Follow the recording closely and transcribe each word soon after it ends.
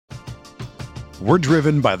We're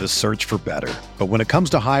driven by the search for better. But when it comes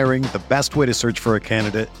to hiring, the best way to search for a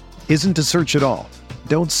candidate isn't to search at all.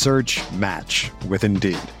 Don't search, match with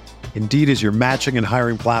Indeed. Indeed is your matching and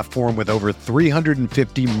hiring platform with over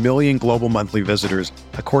 350 million global monthly visitors,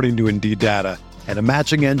 according to Indeed data, and a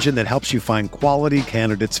matching engine that helps you find quality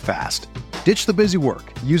candidates fast. Ditch the busy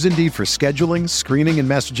work. Use Indeed for scheduling, screening, and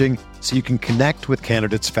messaging so you can connect with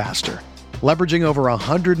candidates faster. Leveraging over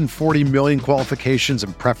 140 million qualifications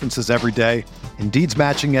and preferences every day, Indeed's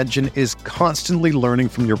matching engine is constantly learning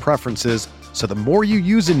from your preferences, so the more you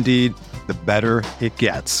use Indeed, the better it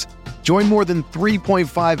gets. Join more than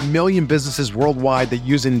 3.5 million businesses worldwide that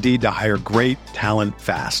use Indeed to hire great talent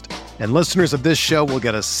fast. And listeners of this show will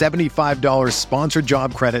get a $75 sponsored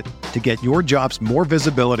job credit to get your jobs more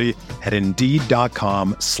visibility at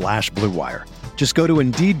Indeed.com/Blue Wire. Just go to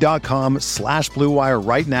Indeed.com/Blue Wire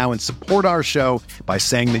right now and support our show by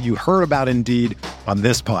saying that you heard about Indeed on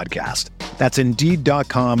this podcast. That's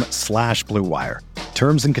Indeed.com/Blue Wire.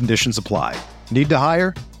 Terms and conditions apply. Need to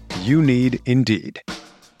hire? You need Indeed.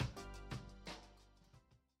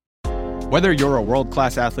 Whether you're a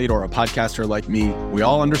world-class athlete or a podcaster like me, we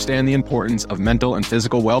all understand the importance of mental and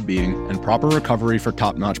physical well-being and proper recovery for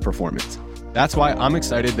top-notch performance. That's why I'm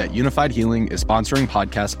excited that Unified Healing is sponsoring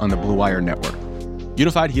podcasts on the Blue Wire Network.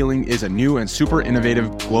 Unified Healing is a new and super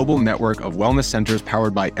innovative global network of wellness centers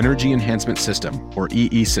powered by Energy Enhancement System, or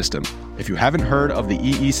EE System. If you haven't heard of the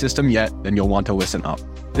EE System yet, then you'll want to listen up.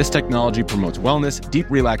 This technology promotes wellness, deep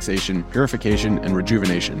relaxation, purification, and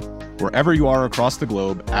rejuvenation. Wherever you are across the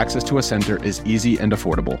globe, access to a center is easy and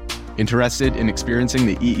affordable. Interested in experiencing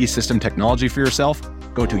the EE System technology for yourself?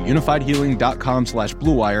 Go to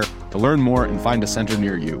unifiedhealing.com/Blue Wire to learn more and find a center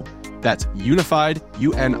near you. That's unified,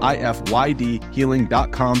 UNIFYD,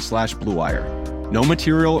 healing.com/Blue Wire. No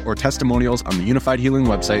material or testimonials on the Unified Healing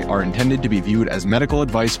website are intended to be viewed as medical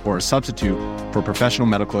advice or a substitute for professional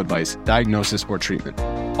medical advice, diagnosis, or treatment.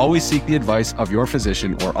 Always seek the advice of your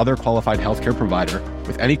physician or other qualified healthcare provider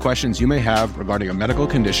with any questions you may have regarding a medical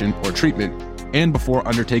condition or treatment and before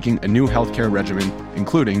undertaking a new healthcare regimen,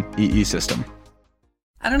 including EE System.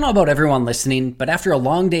 I don't know about everyone listening, but after a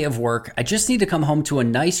long day of work, I just need to come home to a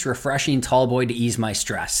nice, refreshing tall boy to ease my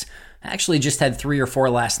stress. I actually just had 3 or 4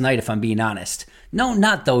 last night, if I'm being honest. No,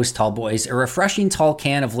 not those tall boys. A refreshing tall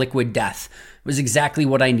can of Liquid Death was exactly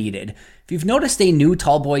what I needed. If you've noticed a new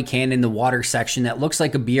tall boy can in the water section that looks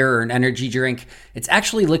like a beer or an energy drink, it's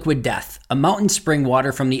actually Liquid Death, a mountain spring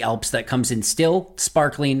water from the Alps that comes in still,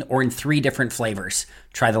 sparkling, or in 3 different flavors.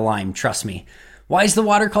 Try the lime, trust me. Why is the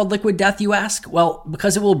water called Liquid Death, you ask? Well,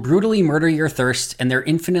 because it will brutally murder your thirst, and their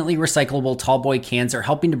infinitely recyclable tallboy cans are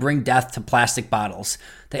helping to bring death to plastic bottles.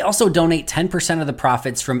 They also donate 10% of the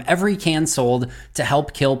profits from every can sold to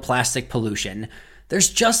help kill plastic pollution. There's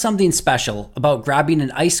just something special about grabbing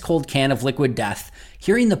an ice-cold can of Liquid Death,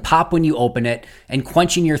 hearing the pop when you open it, and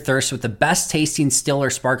quenching your thirst with the best tasting still or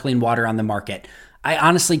sparkling water on the market. I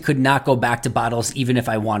honestly could not go back to bottles even if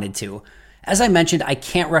I wanted to. As I mentioned, I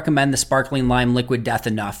can't recommend the Sparkling Lime Liquid Death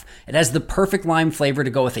enough. It has the perfect lime flavor to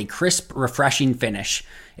go with a crisp, refreshing finish.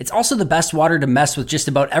 It's also the best water to mess with just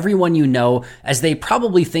about everyone you know, as they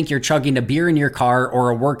probably think you're chugging a beer in your car or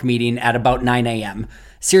a work meeting at about 9 a.m.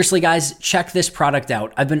 Seriously, guys, check this product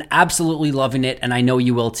out. I've been absolutely loving it, and I know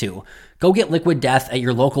you will too. Go get Liquid Death at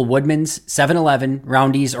your local Woodman's, 7-Eleven,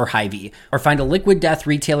 Roundy's, or Hy-Vee, or find a Liquid Death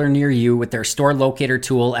retailer near you with their store locator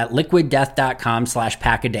tool at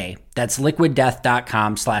liquiddeath.com/packaday. That's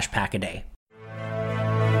liquiddeath.com/packaday.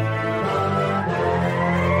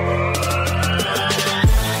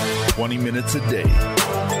 "20 minutes a day,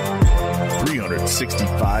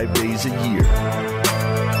 365 days a year.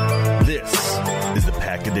 This is the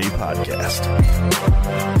Pack-A-Day Podcast.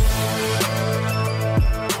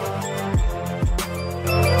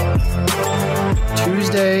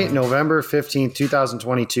 Tuesday, November 15th,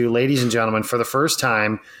 2022. Ladies and gentlemen, for the first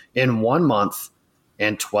time in 1 month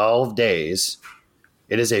and 12 days,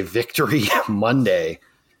 it is a victory Monday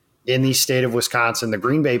in the state of Wisconsin. The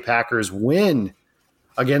Green Bay Packers win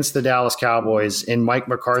against the Dallas Cowboys in Mike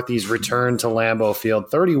McCarthy's return to Lambeau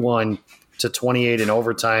Field, 31-28 in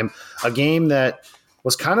overtime. A game that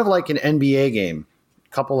was kind of like an NBA game. A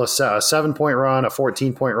couple of 7-point run, a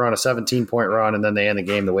 14-point run, a 17-point run, and then they end the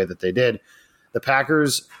game the way that they did. The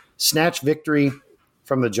Packers snatch victory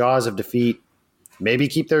from the jaws of defeat, maybe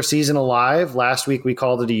keep their season alive. Last week we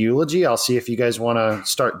called it a eulogy. I'll see if you guys want to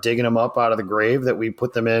start digging them up out of the grave that we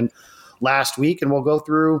put them in last week, and we'll go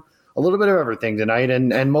through a little bit of everything tonight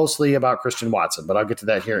and mostly about Christian Watson, but I'll get to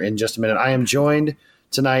that here in just a minute. I am joined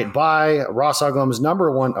tonight by Ross Uglam's number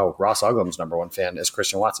one fan is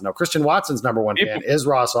Christian Watson. No, Christian Watson's number one fan is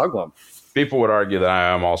Ross Uglam. People would argue that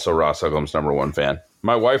I am also Ross Uglum's number one fan.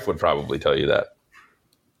 My wife would probably tell you that.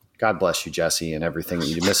 God bless you, Jesse, and everything that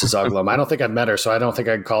you do. Mrs. Uglum. I don't think I've met her, so I don't think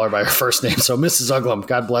I can call her by her first name. So Mrs. Uglum,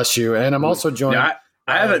 God bless you. And I'm also joined. Yeah,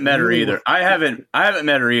 I haven't met her either. I haven't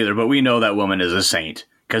met her either, but we know that woman is a saint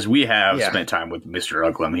because we have spent time with Mr.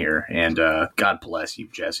 Uglum here. And God bless you,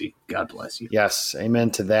 Jesse. God bless you. Yes,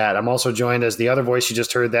 amen to that. I'm also joined as the other voice you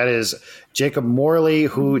just heard. That is Jacob Morley,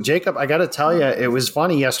 Jacob, I got to tell you, it was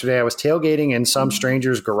funny yesterday. I was tailgating in some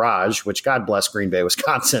stranger's garage, which God bless Green Bay,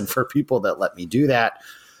 Wisconsin for people that let me do that.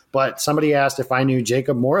 But somebody asked if I knew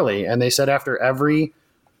Jacob Morley, and they said after every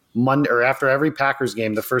Monday or after every Packers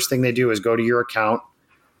game, the first thing they do is go to your account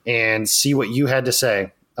and see what you had to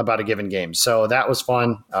say about a given game. So that was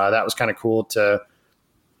fun. That was kind of cool to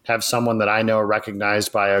have someone that I know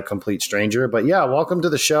recognized by a complete stranger. But yeah, welcome to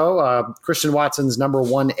the show. Christian Watson's number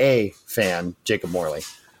 1A fan, Jacob Morley.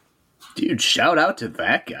 Dude, shout out to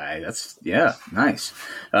that guy. That's nice.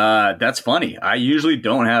 That's funny. I usually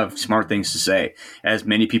don't have smart things to say, as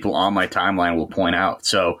many people on my timeline will point out.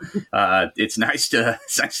 So it's nice to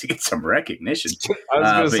get some recognition. I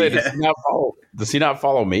was going to say, does he not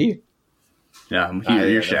follow me? No,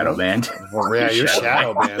 you're shadow banned. Well, yeah, you're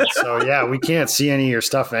shadow banned. So yeah, we can't see any of your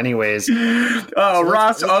stuff anyways. Oh,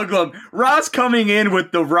 Ross Uglum. Ross coming in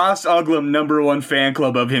with the Ross Uglum number 1 fan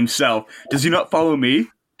club of himself. Does he not follow me?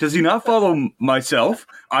 Does he not follow myself?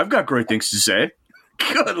 I've got great things to say.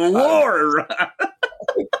 Good Lord.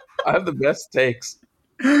 I have the best takes.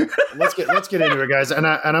 Let's get into it, guys. And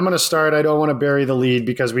I'm going to start. I don't want to bury the lead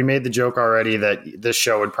because we made the joke already that this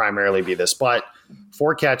show would primarily be this. But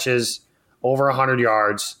 4 catches, over 100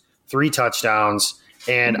 yards, 3 touchdowns.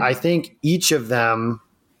 And I think each of them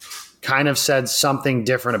kind of said something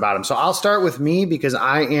different about him. So I'll start with me because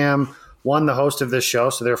I am, the host of this show,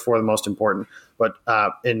 so therefore the most important. But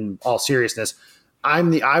in all seriousness,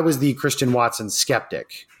 I was the Christian Watson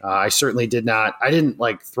skeptic. I certainly didn't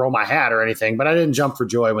like throw my hat or anything, but I didn't jump for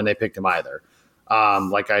joy when they picked him either.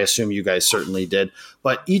 Like I assume you guys certainly did.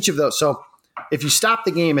 But each of those, so if you stop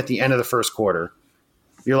the game at the end of the first quarter,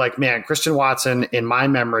 you're like, man, Christian Watson, in my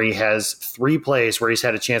memory, has 3 plays where he's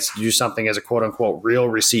had a chance to do something as a quote-unquote real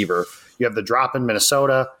receiver. You have the drop in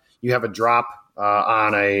Minnesota. You have a drop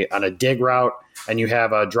on a dig route, and you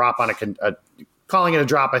have a drop on calling it a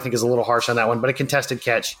drop, I think, is a little harsh on that one, but a contested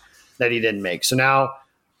catch that he didn't make. So now,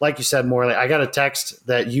 like you said, Morley, I got a text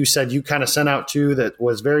that you said you kind of sent out too that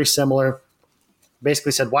was very similar.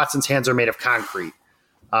 Basically said Watson's hands are made of concrete.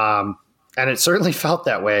 And it certainly felt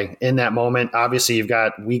that way in that moment. Obviously, you've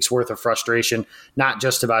got weeks worth of frustration, not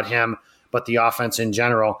just about him, but the offense in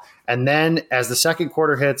general. And then as the second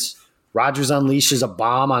quarter hits, Rodgers unleashes a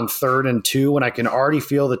bomb on 3rd and 2, and I can already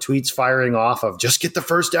feel the tweets firing off of just get the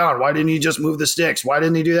first down. Why didn't he just move the sticks? Why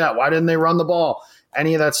didn't he do that? Why didn't they run the ball?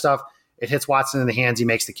 Any of that stuff. It hits Watson in the hands. He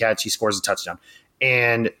makes the catch. He scores a touchdown.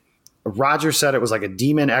 And Rodgers said it was like a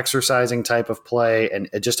demon exercising type of play and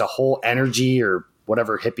just a whole energy or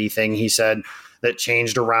whatever hippie thing he said that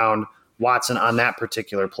changed around Watson on that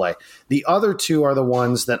particular play. The other 2 are the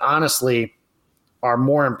ones that honestly are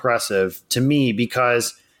more impressive to me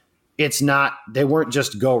because they weren't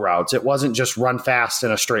just go routes. It wasn't just run fast in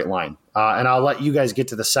a straight line. And I'll let you guys get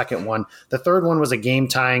to the second one. The third one was a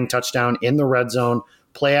game-tying touchdown in the red zone,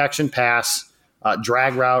 play-action pass,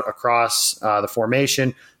 drag route across the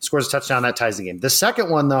formation, scores a touchdown, that ties the game. The second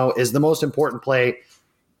one, though, is the most important play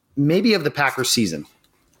maybe of the Packers season.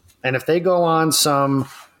 And if they go on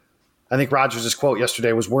I think Rodgers' quote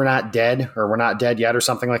yesterday was, we're not dead, or we're not dead yet, or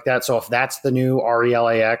something like that. So if that's the new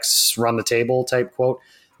RELAX, run the table type quote,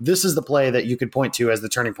 this is the play that you could point to as the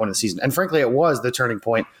turning point of the season. And frankly, it was the turning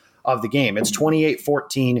point of the game. It's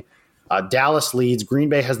 28-14. Dallas leads. Green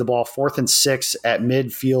Bay has the ball 4th and 6 at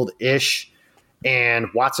midfield-ish. And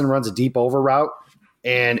Watson runs a deep over route.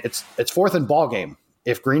 And it's 4th and ball game.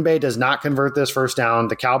 If Green Bay does not convert this first down,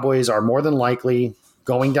 the Cowboys are more than likely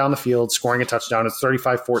going down the field, scoring a touchdown. It's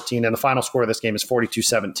 35-14. And the final score of this game is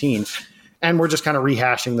 42-17. And we're just kind of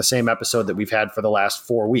rehashing the same episode that we've had for the last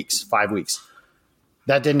 5 weeks.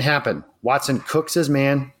 That didn't happen. Watson cooks his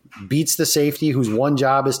man, beats the safety, whose one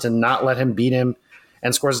job is to not let him beat him,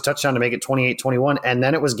 and scores a touchdown to make it 28-21. And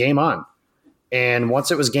then it was game on. And once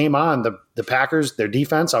it was game on, the Packers, their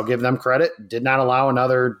defense, I'll give them credit, did not allow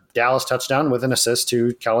another Dallas touchdown with an assist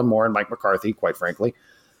to Kellen Moore and Mike McCarthy, quite frankly.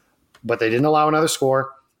 But they didn't allow another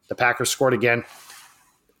score. The Packers scored again.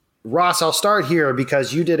 Ross, I'll start here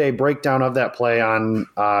because you did a breakdown of that play on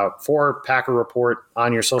for Packer Report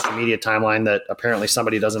on your social media timeline that apparently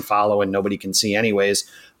somebody doesn't follow and nobody can see anyways.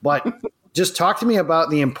 But just talk to me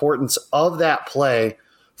about the importance of that play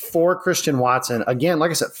for Christian Watson. Again,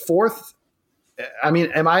 like I said, 4th I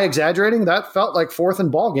mean, am I exaggerating? That felt like 4th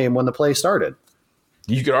and ball game when the play started.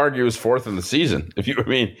 You could argue it was 4th in the season. If you want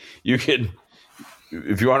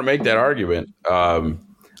to make that argument.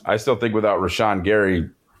 I still think without Rashawn Gary,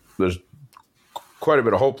 there's quite a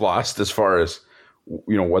bit of hope lost as far as,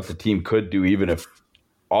 what the team could do, even if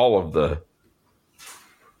all of the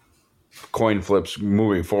coin flips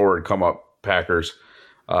moving forward come up Packers.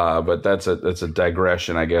 But that's a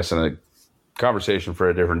digression, I guess, and a conversation for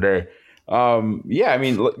a different day. I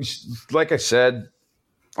mean, like I said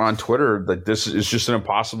on Twitter, that this is just an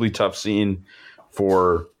impossibly tough scene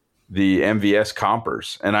for the MVS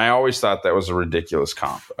compers. And I always thought that was a ridiculous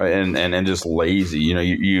comp and just lazy.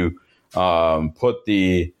 You put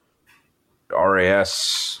the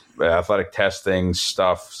RAS athletic testing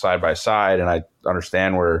stuff side by side, and I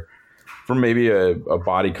understand where from maybe a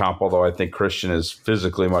body comp, although I think Christian is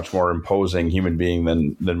physically much more imposing human being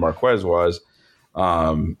than Marquez was.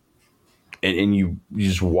 And you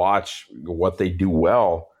just watch what they do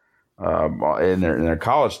well in their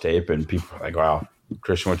college tape, and people are like, wow,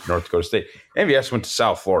 Christian went to North Dakota State. MVS went to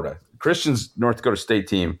South Florida. Christian's North Dakota State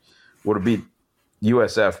team would have beat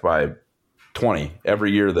USF by 20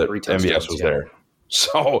 every year that MVS was there.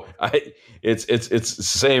 So it's the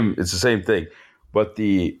same. It's the same thing. But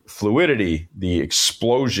the fluidity, the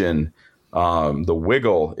explosion, the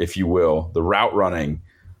wiggle, if you will, the route running,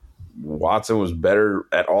 Watson was better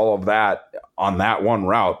at all of that on that one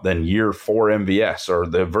route than year 4 MVS, or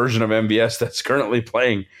the version of MVS that's currently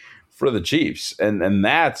playing for the Chiefs. And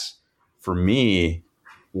that's, for me,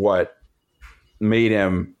 what made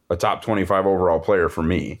him a top 25 overall player for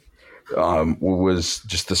me, was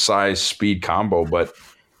just the size speed combo, but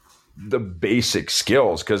the basic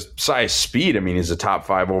skills, because size speed, I mean, he's a top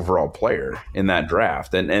 5 overall player in that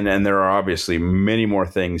draft. And there are obviously many more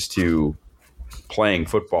things to playing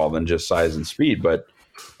football than just size and speed. But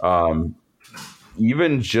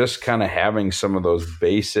even just kind of having some of those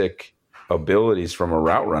basic abilities from a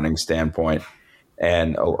route running standpoint,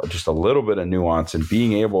 and just a little bit of nuance, and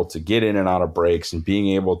being able to get in and out of breaks, and being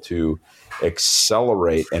able to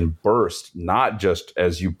accelerate and burst, not just,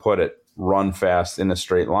 as you put it, run fast in a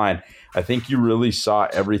straight line. I think you really saw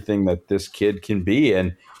everything that this kid can be.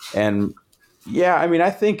 And yeah, I mean,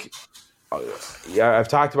 I think, I've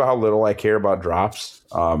talked about how little I care about drops.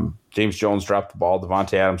 James Jones dropped the ball.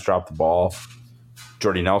 Devontae Adams dropped the ball.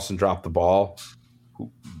 Jordy Nelson dropped the ball.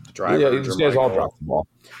 These guys all dropped the ball.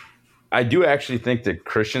 I do actually think that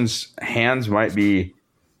Christian's hands might be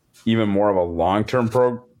even more of a long-term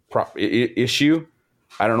issue.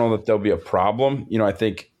 I don't know that there'll be a problem. I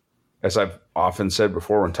think, as I've often said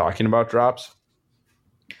before when talking about drops,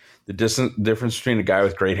 the difference between a guy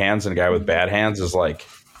with great hands and a guy with bad hands is like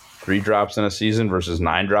 3 drops in a season versus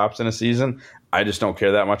 9 drops in a season. I just don't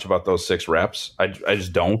care that much about those 6 reps. I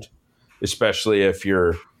just don't, especially if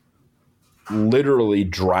you're literally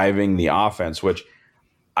driving the offense, which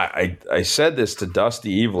I said this to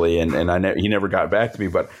Dusty Evely, and he never got back to me,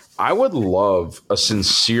 but I would love a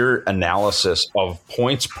sincere analysis of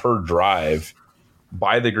points per drive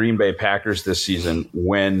by the Green Bay Packers this season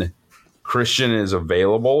when Christian is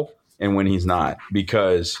available and when he's not,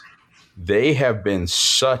 because they have been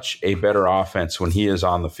such a better offense when he is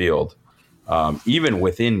on the field, even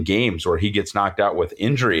within games where he gets knocked out with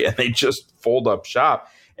injury and they just fold up shop.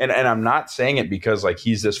 And I'm not saying it because like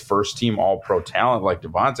he's this first team all-pro talent like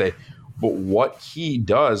Devontae, but what he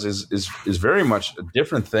does is very much a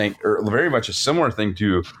different thing, or very much a similar thing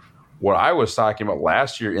to what I was talking about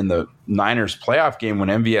last year in the Niners playoff game when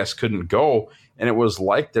MVS couldn't go. And it was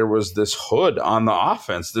like there was this hood on the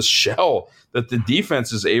offense, this shell that the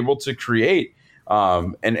defense is able to create.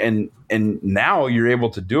 And now you're able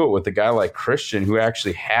to do it with a guy like Christian, who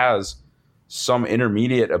actually has some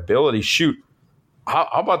intermediate ability. Shoot, how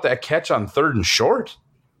about that catch on 3rd and short?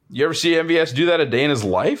 You ever see MVS do that a day in his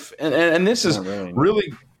life? And this is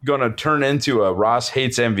really going to turn into a Ross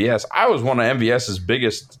hates MVS. I was one of MVS's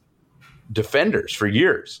biggest defenders for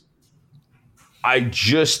years. I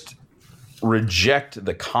just reject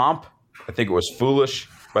the comp. I think it was foolish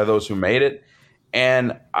by those who made it.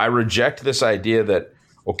 And I reject this idea that,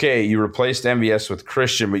 okay, you replaced MVS with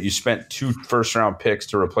Christian, but you spent 2 first-round picks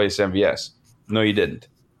to replace MVS. No, you didn't.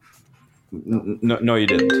 No, you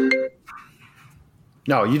didn't.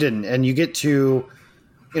 No, you didn't. And you get to,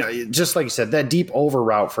 just like you said, that deep over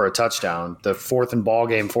route for a touchdown, the 4th and ball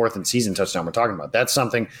game, 4th and season touchdown we're talking about. That's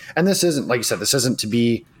something. And this isn't, like you said, this isn't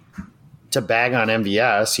to bag on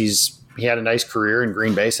MVS. He had a nice career in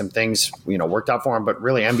Green Bay. Some things, worked out for him. But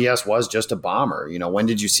really, MVS was just a bomber. When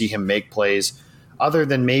did you see him make plays other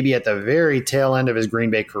than maybe at the very tail end of his Green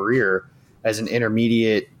Bay career as an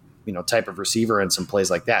intermediate, type of receiver and some plays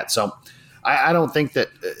like that? So I don't think that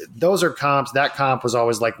those are comps. That comp was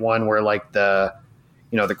always like one where like the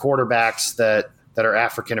quarterbacks that are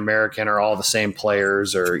African American are all the same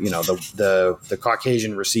players, or the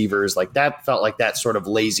Caucasian receivers, like that felt like that sort of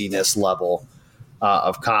laziness level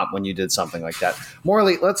of comp when you did something like that.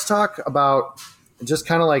 Morley, let's talk about just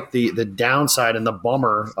kind of like the downside and the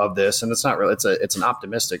bummer of this. And it's not really, it's an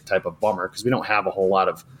optimistic type of bummer because we don't have a whole lot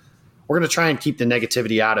of, we're going to try and keep the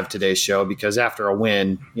negativity out of today's show because after a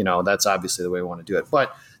win, that's obviously the way we want to do it.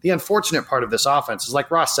 But the unfortunate part of this offense is,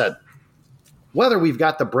 like Ross said, whether we've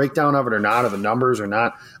got the breakdown of it or not, or the numbers or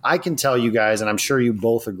not, I can tell you guys, and I'm sure you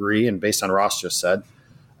both agree, and based on Ross just said,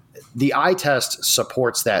 the eye test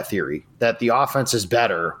supports that theory that the offense is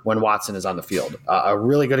better when Watson is on the field. A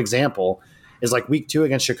really good example is like week 2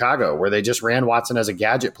 against Chicago, where they just ran Watson as a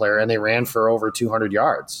gadget player and they ran for over 200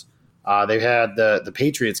 yards. They had the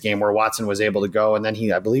Patriots game where Watson was able to go, and then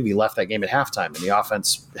I believe he left that game at halftime, and the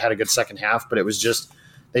offense had a good second half, but it was just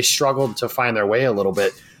they struggled to find their way a little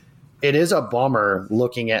bit. It is a bummer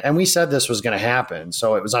looking at, and we said this was going to happen,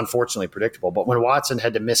 so it was unfortunately predictable, but when Watson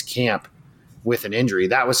had to miss camp with an injury,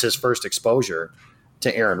 that was his first exposure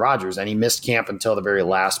to Aaron Rodgers, and he missed camp until the very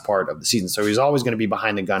last part of the season. So he's always going to be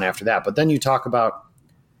behind the gun after that. But then you talk about,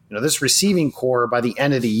 this receiving core by the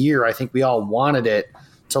end of the year, I think we all wanted it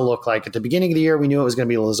to look like at the beginning of the year, we knew it was going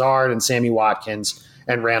to be Lazard and Sammy Watkins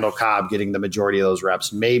and Randall Cobb getting the majority of those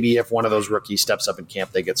reps. Maybe if one of those rookies steps up in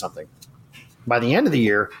camp, they get something. By the end of the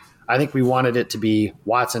year, I think we wanted it to be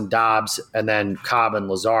Watson, Dobbs, and then Cobb and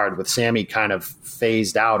Lazard, with Sammy kind of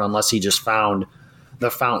phased out unless he just found the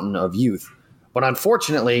fountain of youth. But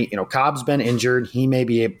unfortunately, Cobb's been injured. He may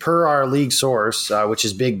be, per our league source, which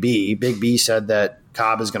is Big B. Big B said that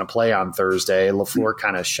Cobb is going to play on Thursday. LaFleur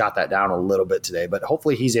kind of shot that down a little bit today, but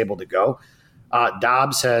hopefully he's able to go.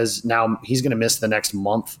 Dobbs he's going to miss the next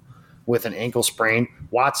month with an ankle sprain.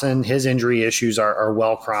 Watson, his injury issues are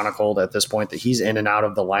well chronicled at this point, that he's in and out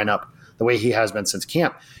of the lineup the way he has been since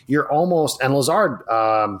camp. And Lazard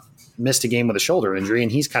missed a game with a shoulder injury,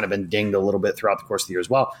 and he's kind of been dinged a little bit throughout the course of the year as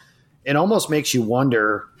well. It almost makes you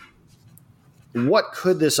wonder, what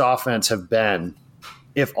could this offense have been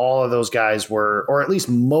if all of those guys were, or at least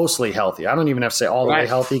mostly healthy? I don't even have to say all the way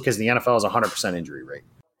healthy, because the NFL is 100% injury rate.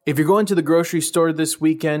 If you're going to the grocery store this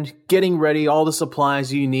weekend, getting ready, all the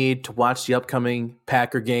supplies you need to watch the upcoming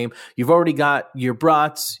Packer game, you've already got your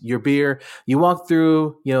brats, your beer, you walk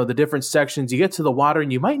through, the different sections, you get to the water,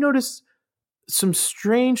 and you might notice some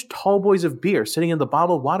strange tall boys of beer sitting in the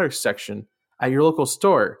bottled water section at your local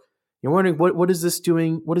store. You're wondering, what is this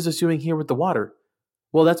doing? What is this doing here with the water?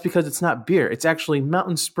 Well, that's because it's not beer. It's actually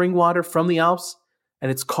mountain spring water from the Alps, and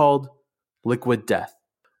it's called Liquid Death.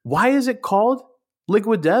 Why is it called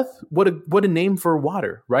Liquid Death? What a name for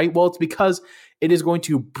water, right? Well, it's because it is going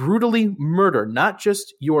to brutally murder not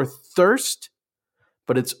just your thirst,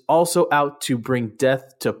 but it's also out to bring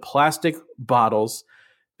death to plastic bottles,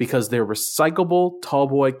 because their recyclable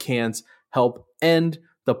tallboy cans help end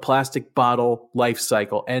the plastic bottle life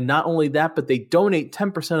cycle. And not only that, but they donate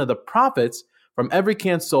 10% of the profits from every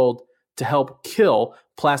can sold to help kill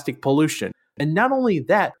plastic pollution. And not only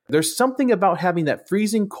that, there's something about having that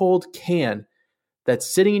freezing cold can that's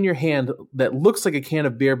sitting in your hand that looks like a can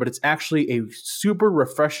of beer, but it's actually a super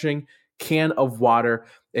refreshing can of water.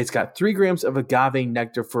 It's got 3 grams of agave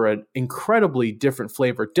nectar for an incredibly different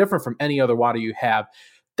flavor, different from any other water you have.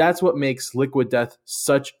 That's what makes Liquid Death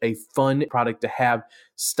such a fun product to have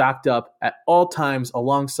stocked up at all times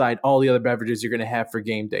alongside all the other beverages you're going to have for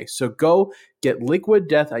game day. So go get Liquid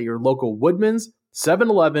Death at your local Woodman's,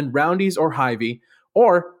 7-Eleven, Roundy's, or Hy-Vee,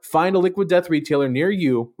 or find a Liquid Death retailer near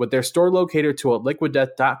you with their store locator to at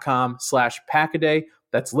liquiddeath.com/packaday.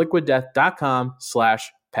 That's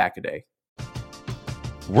liquiddeath.com/packaday.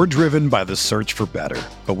 We're driven by the search for better.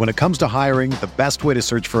 But when it comes to hiring, the best way to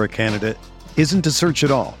search for a candidate isn't to search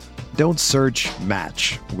at all. Don't search,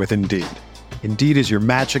 match with Indeed. Indeed is your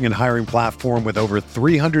matching and hiring platform with over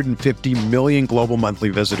 350 million global monthly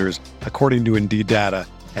visitors, according to Indeed data,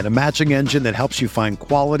 and a matching engine that helps you find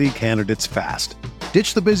quality candidates fast.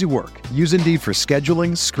 Ditch the busy work. Use Indeed for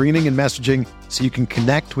scheduling, screening, and messaging so you can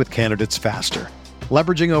connect with candidates faster.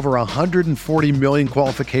 Leveraging over 140 million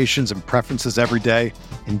qualifications and preferences every day,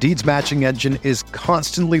 Indeed's matching engine is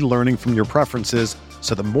constantly learning from your preferences,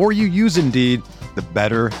 so the more you use Indeed, the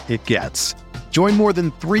better it gets. Join more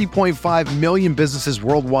than 3.5 million businesses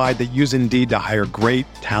worldwide that use Indeed to hire great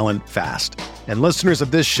talent fast. And listeners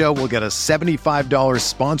of this show will get a $75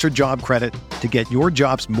 sponsored job credit to get your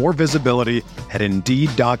jobs more visibility at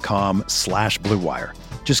Indeed.com/Blue Wire.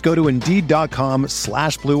 Just go to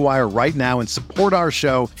Indeed.com/Blue Wire right now and support our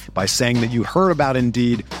show by saying that you heard about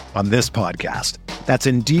Indeed on this podcast. That's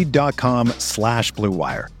Indeed.com/Blue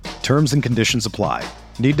Wire. Terms and conditions apply.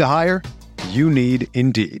 Need to hire? You need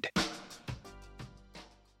Indeed.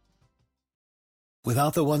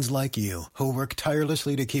 Without the ones like you, who work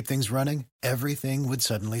tirelessly to keep things running, everything would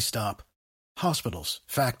suddenly stop. Hospitals,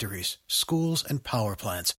 factories, schools, and power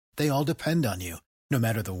plants, they all depend on you. No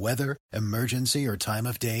matter the weather, emergency, or time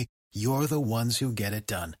of day, you're the ones who get it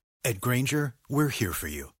done. At Grainger, we're here for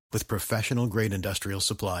you with professional-grade industrial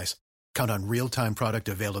supplies. Count on real-time product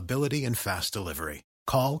availability and fast delivery.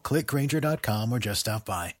 Call, click Grainger.com, or just stop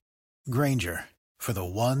by. Grainger, for the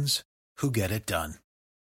ones who get it done.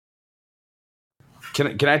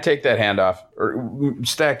 Can I take that handoff? Or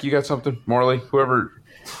Stack, you got something? Morley, whoever.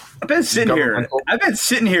 I've been sitting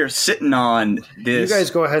here sitting on this. You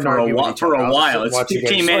guys go ahead for and a while. It's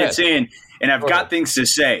 15 minutes in, and I've got things to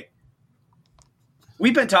say.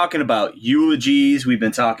 We've been talking about eulogies. We've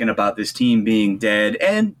been talking about this team being dead,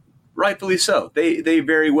 and rightfully so. They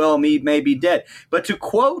very well may be dead. But to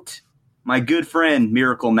quote my good friend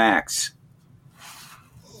Miracle Max,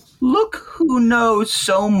 look who knows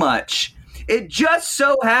so much. It just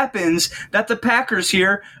so happens that the Packers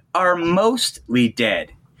here are mostly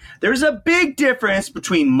dead. There's a big difference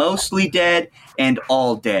between mostly dead and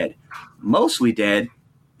all dead. Mostly dead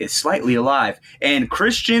is slightly alive. And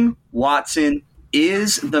Christian Watson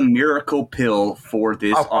is the miracle pill for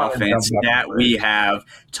this offense that we have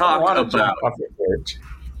talked about.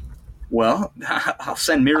 Well, I'll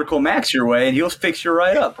send Miracle Max your way, and he'll fix you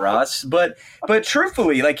right up, Ross. But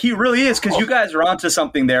truthfully, like, he really is, because you guys are onto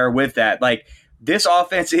something there with that. Like, this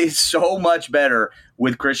offense is so much better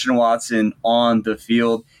with Christian Watson on the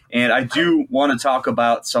field. And I do want to talk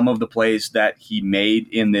about some of the plays that he made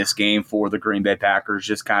in this game for the Green Bay Packers.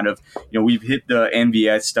 Just kind of, we've hit the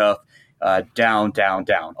MVS stuff down,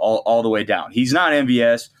 all the way down. He's not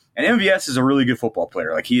MVS, and MVS is a really good football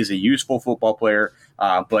player. Like, he is a useful football player.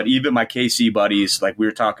 But even my KC buddies, like, we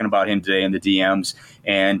were talking about him today in the DMs,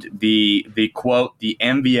 and the quote, "the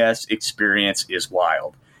MVS experience is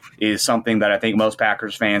wild," is something that I think most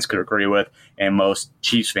Packers fans could agree with, and most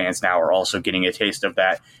Chiefs fans now are also getting a taste of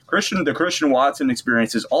that. The Christian Watson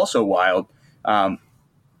experience is also wild.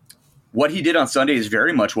 What he did on Sunday is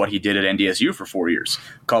very much what he did at NDSU for 4 years.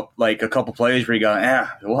 Like a couple plays where you go,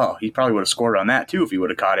 well, he probably would have scored on that too if he would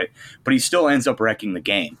have caught it. But he still ends up wrecking the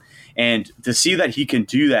game. And to see that he can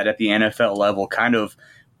do that at the NFL level kind of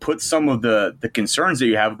puts some of the concerns that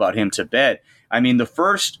you have about him to bed. I mean, the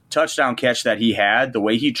first touchdown catch that he had, the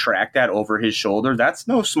way he tracked that over his shoulder, that's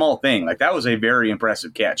no small thing. Like, that was a very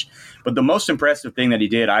impressive catch. But the most impressive thing that he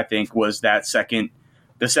did, I think, was the second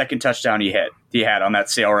touchdown he had on that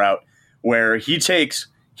sail route, where he takes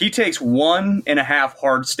 1.5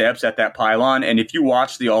 hard steps at that pylon. And if you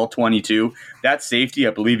watch the all-22, that safety,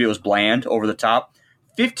 I believe it was Bland over the top,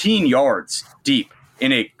 15 yards deep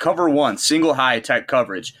in a cover one, single high type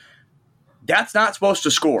coverage. That's not supposed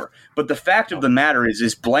to score. But the fact of the matter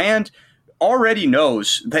is Bland already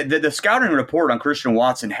knows that the scouting report on Christian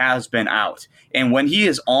Watson has been out. And when he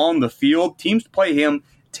is on the field, teams play him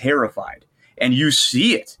terrified. And you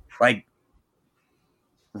see it, like,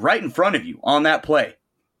 right in front of you on that play.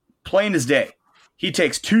 Plain as day. He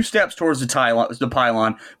takes 2 steps towards the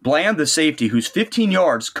pylon. Bland, the safety, who's 15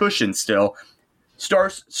 yards cushioned still,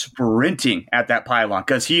 starts sprinting at that pylon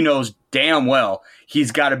because he knows damn well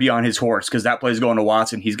he's got to be on his horse because that play's going to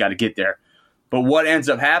Watson. He's got to get there. But what ends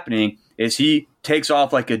up happening is he takes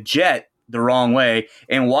off like a jet the wrong way,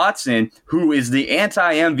 and Watson, who is the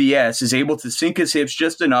anti-MVS, is able to sink his hips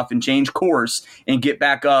just enough and change course and get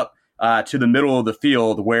back up to the middle of the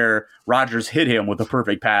field where Rodgers hit him with a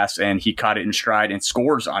perfect pass, and he caught it in stride and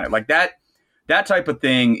scores on it. Like that type of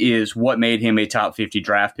thing is what made him a top 50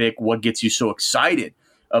 draft pick, what gets you so excited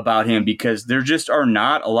about him, because there just are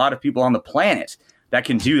not a lot of people on the planet that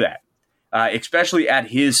can do that, especially at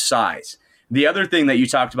his size. The other thing that you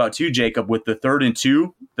talked about too, Jacob, with the 3rd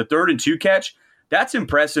and 2 catch, that's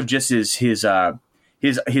impressive. Just his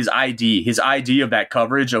ID of that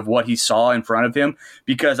coverage of what he saw in front of him,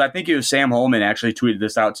 because I think it was Sam Holman actually tweeted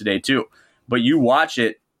this out today too. But you watch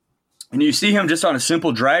it and you see him just on a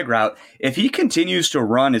simple drag route. If he continues to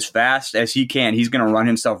run as fast as he can, he's going to run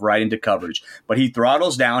himself right into coverage. But he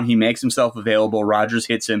throttles down. He makes himself available. Rodgers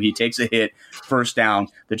hits him. He takes a hit. First down.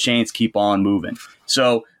 The chains keep on moving.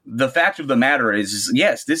 So the fact of the matter is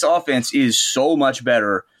yes, this offense is so much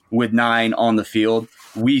better with 9 on the field.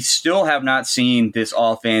 We still have not seen this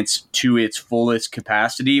offense to its fullest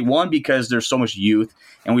capacity. One, because there's so much youth,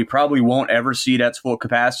 and we probably won't ever see it at its full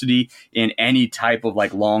capacity in any type of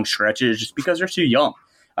like long stretches just because they're too young.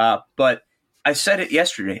 But I said it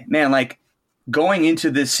yesterday, man, like going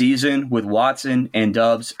into this season with Watson and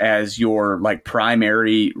Doubs as your like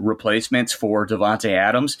primary replacements for Davante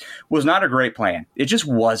Adams was not a great plan. It just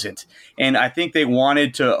wasn't. And I think they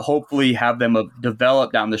wanted to hopefully have them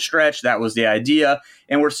develop down the stretch. That was the idea.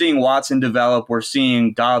 And we're seeing Watson develop. We're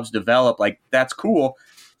seeing Doubs develop. Like, that's cool.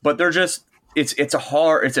 But they're just, it's a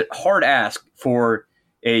hard ask for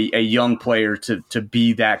a young player to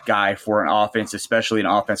be that guy for an offense, especially an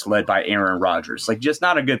offense led by Aaron Rodgers. Like, just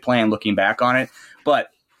not a good plan looking back on it.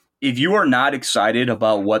 But if you are not excited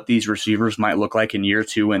about what these receivers might look like in year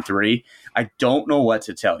 2 and 3, I don't know what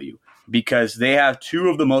to tell you, because they have two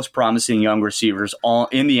of the most promising young receivers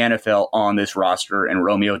in the NFL on this roster, and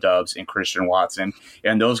Romeo Doubs and Christian Watson,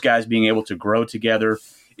 and those guys being able to grow together.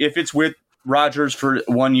 If it's with Rodgers for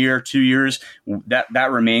 1 year, 2 years,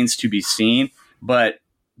 that remains to be seen. But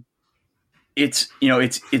it's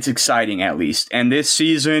exciting, at least. And this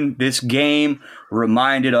season, this game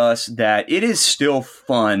reminded us that it is still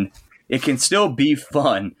fun. It can still be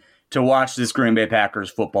fun to watch this Green Bay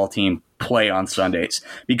Packers football team play on Sundays,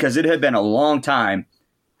 because it had been a long time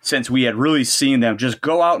since we had really seen them just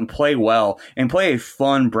go out and play well and play a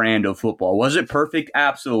fun brand of football. Was it perfect?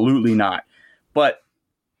 Absolutely not. But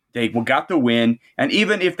they got the win, and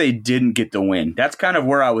even if they didn't get the win, that's kind of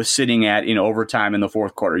where I was sitting at in overtime in the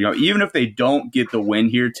fourth quarter. Even if they don't get the win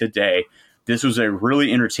here today, this was a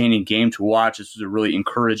really entertaining game to watch. This was a really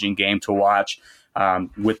encouraging game to watch,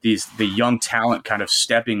 with the young talent kind of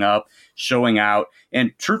stepping up, showing out,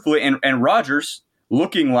 and truthfully, and Rodgers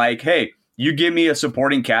looking like, hey, you give me a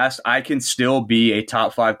supporting cast, I can still be a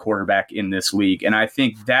top 5 quarterback in this league. And I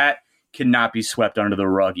think that cannot be swept under the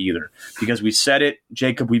rug either, because we said it,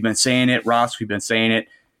 Jacob, we've been saying it, Ross, we've been saying it.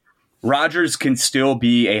 Rodgers can still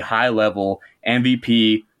be a high-level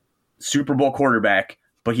MVP Super Bowl quarterback,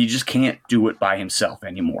 but he just can't do it by himself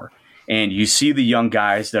anymore. And you see the young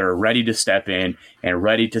guys that are ready to step in and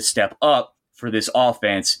ready to step up for this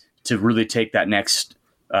offense to really take that next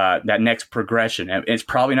progression. And it's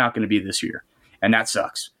probably not going to be this year, and that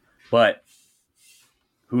sucks. But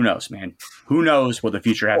who knows, man? Who knows what the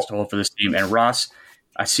future has to hold for this team? And Ross,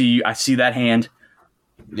 I see that hand.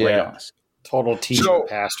 Lay it on us. Total teacher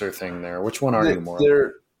pastor thing there. Which one are you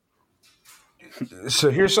more? So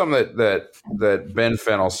here's something that Ben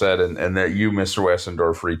Fennell said, and that you, Mr.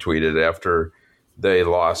 Wessendorf, retweeted after they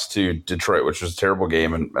lost to Detroit, which was a terrible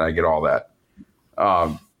game, and I get all that.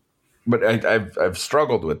 But I've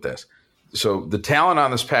struggled with this. So the talent on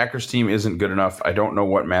this Packers team isn't good enough. I don't know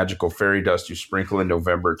what magical fairy dust you sprinkle in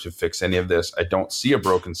November to fix any of this. I don't see a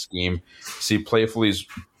broken scheme. I see players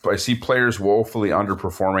woefully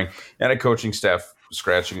underperforming and a coaching staff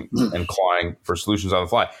scratching and clawing for solutions on the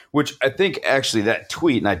fly, which I think actually that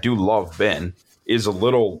tweet, and I do love Ben, is a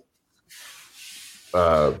little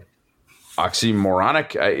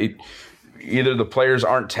oxymoronic. Either the players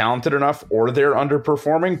aren't talented enough or they're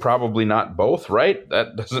underperforming, probably not both, right?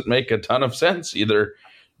 That doesn't make a ton of sense. Either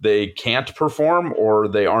they can't perform or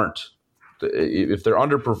they aren't. If they're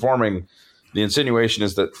underperforming, the insinuation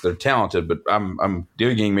is that they're talented, but I'm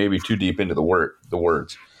digging maybe too deep into the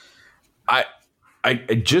words. I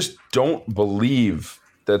just don't believe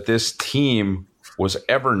that this team was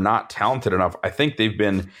ever not talented enough. I think they've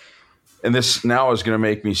been, and this now is going to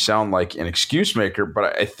make me sound like an excuse maker,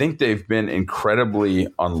 but I think they've been incredibly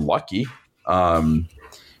unlucky from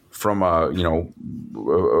a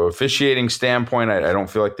officiating standpoint. I don't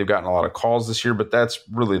feel like they've gotten a lot of calls this year, but that's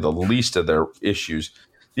really the least of their issues.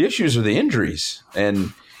 The issues are the injuries,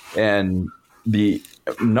 and the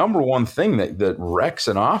number one thing that wrecks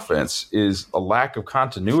an offense is a lack of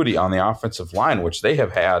continuity on the offensive line, which they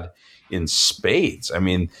have had in spades. I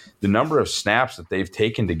mean, the number of snaps that they've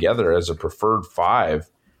taken together as a preferred 5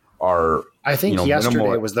 are, I think yesterday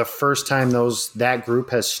minimal. was the first time that group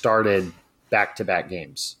has started back-to-back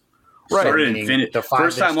games. Right.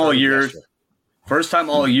 First time all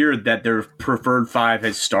year that their preferred 5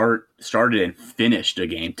 has started and finished a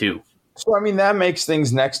game too. So, I mean, that makes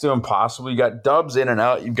things next to impossible. You got Doubs in and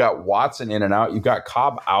out. You've got Watson in and out. You've got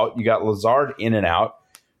Cobb out. You got Lazard in and out.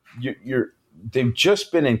 They've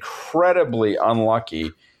just been incredibly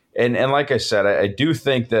unlucky. And like I said, I do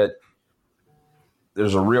think that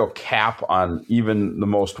there's a real cap on even the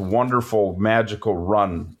most wonderful, magical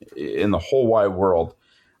run in the whole wide world.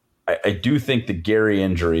 I do think the Gary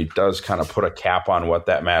injury does kind of put a cap on what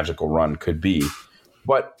that magical run could be.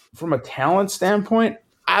 But from a talent standpoint,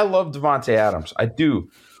 I love Davante Adams. I do.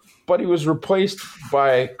 But he was replaced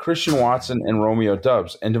by Christian Watson and Romeo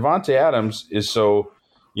Doubs. And Davante Adams is so,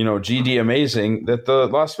 GD amazing that the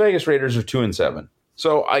Las Vegas Raiders are 2-7.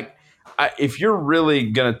 So if you're really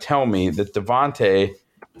going to tell me that Davante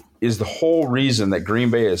is the whole reason that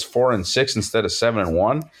Green Bay is 4-6 instead of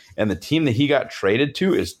 7-1, and the team that he got traded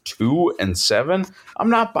to is 2-7. I'm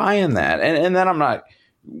not buying that. And then I'm not,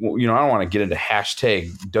 I don't want to get into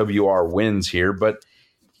hashtag WR wins here, but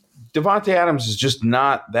Davante Adams is just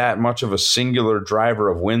not that much of a singular driver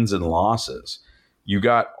of wins and losses. You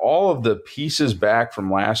got all of the pieces back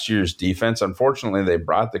from last year's defense. Unfortunately, they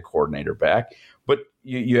brought the coordinator back. But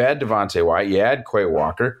you add Devontae Wyatt, you add Quay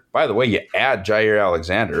Walker. By the way, you add Jair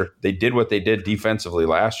Alexander. They did what they did defensively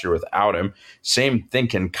last year without him. Same thing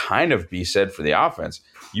can kind of be said for the offense.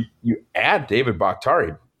 You add David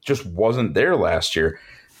Bakhtiari. Just wasn't there last year.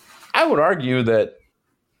 I would argue that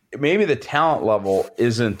maybe the talent level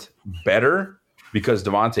isn't better because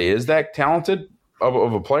Devontae is that talented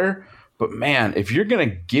of a player. But, man, if you're going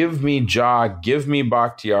to give me Ja, give me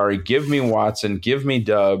Bakhtiari, give me Watson, give me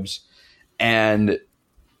Dubs, and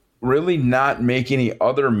really not make any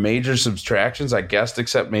other major subtractions, I guess,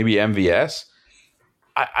 except maybe MVS,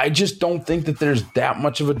 I just don't think that there's that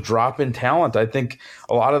much of a drop in talent. I think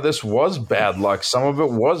a lot of this was bad luck. Some of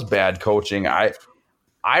it was bad coaching. I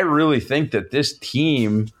really think that this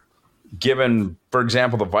team, given, for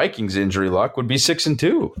example, the Vikings injury luck, would be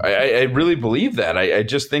 6-2. I really believe that. I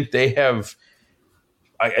just think they have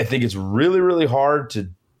 – I think it's really, really hard to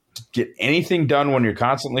get anything done when you're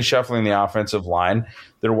constantly shuffling the offensive line.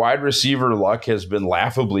 Their wide receiver luck has been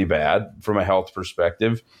laughably bad from a health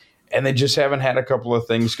perspective, and they just haven't had a couple of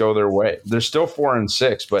things go their way. They're still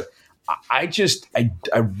 4-6, but I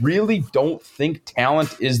really don't think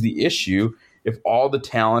talent is the issue if all the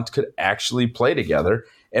talent could actually play together.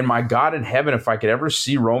 And my God in heaven, if I could ever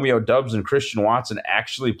see Romeo Doubs and Christian Watson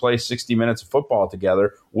actually play 60 minutes of football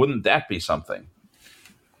together, wouldn't that be something?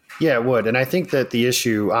 Yeah, it would. And I think that the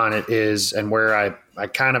issue on it is, and where I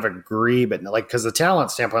kind of agree, but because the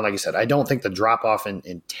talent standpoint, like you said, I don't think the drop off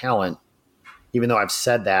in talent, even though I've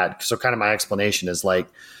said that. So kind of my explanation is like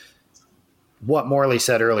what Morley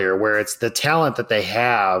said earlier, where it's the talent that they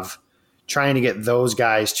have, trying to get those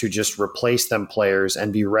guys to just replace them players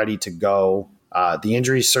and be ready to go. The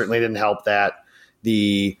injuries certainly didn't help that.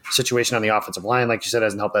 The situation on the offensive line, like you said,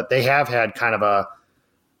 hasn't helped that. They have had kind of a,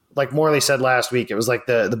 like Morley said last week, it was like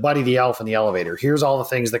the Buddy the Elf in the elevator. Here's all the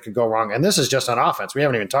things that could go wrong. And this is just on offense. We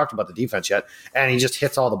haven't even talked about the defense yet. And he just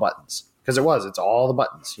hits all the buttons because it's all the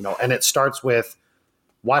buttons, and it starts with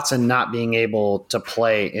Watson not being able to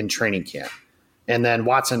play in training camp. And then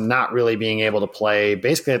Watson not really being able to play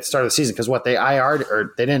basically at the start of the season because they IR'd,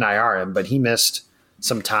 or they didn't IR him, but he missed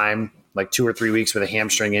some time, like 2 or 3 weeks with a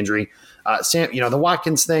hamstring injury. The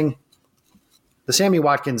Watkins thing, the Sammy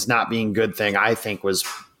Watkins not being good thing, I think was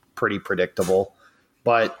pretty predictable.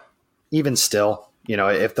 But even still,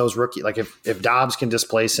 if those rookie, like if Dobbs can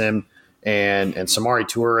displace him and Samori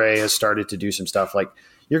Toure has started to do some stuff, like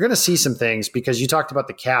you're going to see some things because you talked about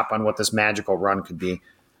the cap on what this magical run could be.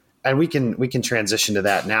 And we can transition to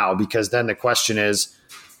that now because then the question is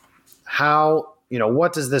how,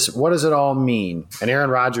 what does it all mean? And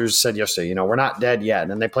Aaron Rodgers said yesterday, we're not dead yet.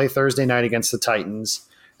 And then they play Thursday night against the Titans,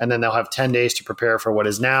 and then they'll have 10 days to prepare for what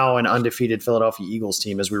is now an undefeated Philadelphia Eagles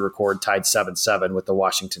team as we record, tied 7-7 with the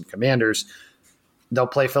Washington Commanders. They'll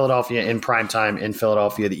play Philadelphia in primetime in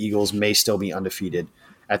Philadelphia. The Eagles may still be undefeated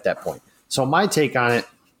at that point. So my take on it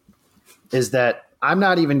is that I'm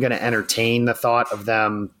not even going to entertain the thought of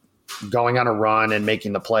them going on a run and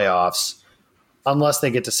making the playoffs unless they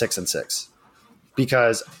get to 6-6.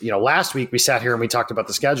 Because, last week we sat here and we talked about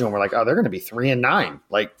the schedule and we're like, oh, they're going to be 3-9.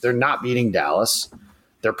 Like they're not beating Dallas.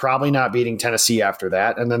 They're probably not beating Tennessee after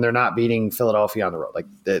that. And then they're not beating Philadelphia on the road. Like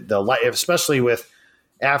especially with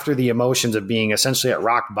after the emotions of being essentially at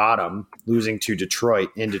rock bottom, losing to Detroit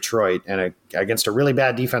in Detroit and against a really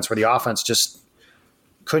bad defense where the offense just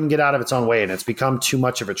couldn't get out of its own way. And it's become too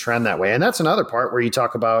much of a trend that way. And that's another part where you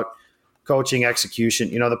talk about coaching execution.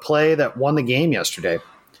 The play that won the game yesterday,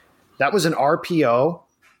 that was an RPO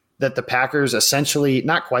that the Packers essentially,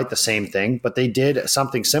 not quite the same thing, but they did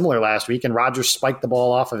something similar last week, and Rodgers spiked the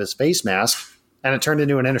ball off of his face mask, and it turned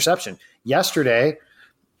into an interception. Yesterday,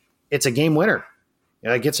 it's a game winner.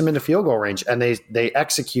 It gets them into field goal range, and they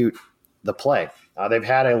execute the play. They've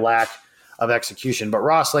had a lack of execution. But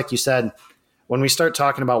Ross, like you said, when we start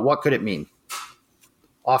talking about what could it mean,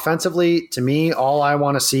 offensively, to me, all I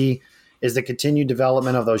want to see is the continued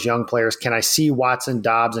development of those young players. Can I see Watson,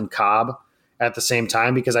 Dobbs, and Cobb at the same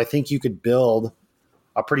time? Because I think you could build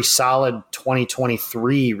a pretty solid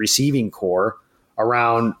 2023 receiving core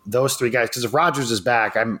around those three guys. Because if Rodgers is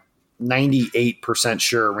back, I'm 98%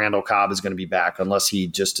 sure Randall Cobb is going to be back unless he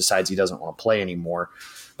just decides he doesn't want to play anymore.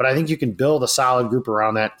 But I think you can build a solid group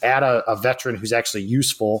around that, add a veteran who's actually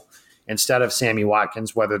useful instead of Sammy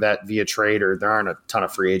Watkins, whether that via trade or there aren't a ton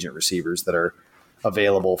of free agent receivers that are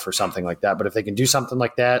available for something like that. But if they can do something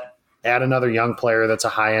like that, add another young player that's a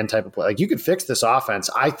high-end type of player. Like, you could fix this offense,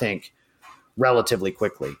 I think, relatively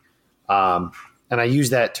quickly. And I use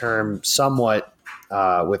that term somewhat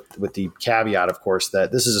with the caveat, of course,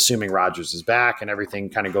 that this is assuming Rodgers is back and everything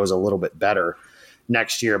kind of goes a little bit better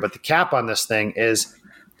next year. But the cap on this thing is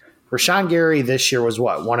Rashawn Gary this year was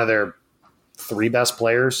what? One of their 3 best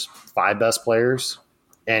players, 5 best players,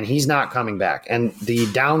 and he's not coming back. And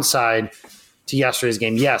the downside to yesterday's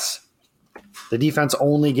game, yes, the defense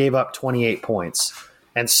only gave up 28 points,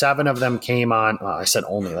 and 7 of them came on – I said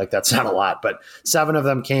only, like that's not a lot, but 7 of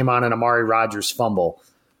them came on an Amari Rodgers fumble.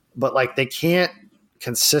 But, like, they can't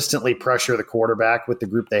consistently pressure the quarterback with the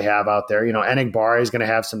group they have out there. You know, Enagbare is going to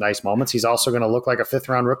have some nice moments. He's also going to look like a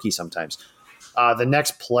 5th-round rookie sometimes. The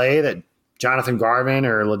next play that Jonathan Garvin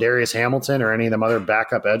or Ladarius Hamilton or any of them other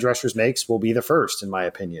backup edge rushers makes will be the first, in my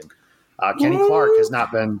opinion. Kenny Clark has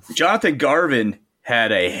not been – Jonathan Garvin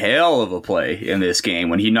had a hell of a play in this game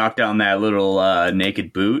when he knocked down that little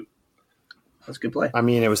naked boot. That was a good play. I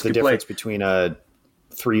mean, it was the difference between a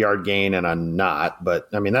 3-yard gain and a not, but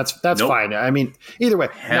I mean, that's fine. I mean, either way,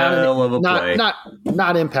 hell of a play.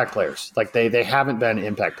 Not impact players. Like they haven't been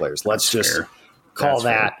impact players. Let's just call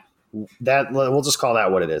that we'll just call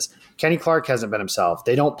that what it is. Kenny Clark hasn't been himself.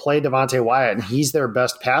 They don't play Devontae Wyatt, and he's their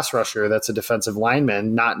best pass rusher. That's a defensive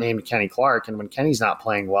lineman, not named Kenny Clark. And when Kenny's not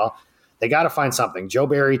playing well, they got to find something. Joe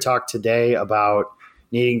Barry talked today about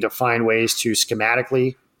needing to find ways to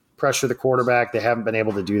schematically pressure the quarterback. They haven't been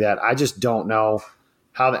able to do that. I just don't know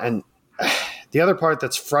how. And the other part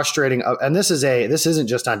that's frustrating, and this isn't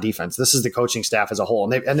just on defense. This is the coaching staff as a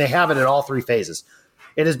whole, and they have it at all 3 phases.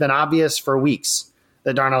 It has been obvious for weeks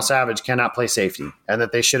that Darnell Savage cannot play safety and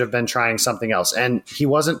that they should have been trying something else. And he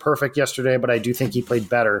wasn't perfect yesterday, but I do think he played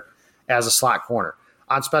better as a slot corner.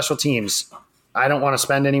 On special teams, I don't want to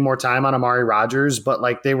spend any more time on Amari Rodgers, but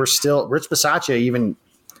like they were still – Rich Bisaccia even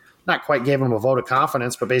not quite gave him a vote of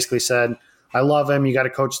confidence, but basically said, I love him. You got to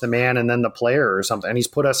coach the man and then the player or something. And he's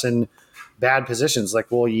put us in bad positions. Like,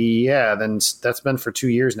 well, yeah, then that's been for 2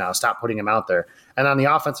 years now. Stop putting him out there. And on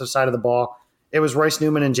the offensive side of the ball, it was Royce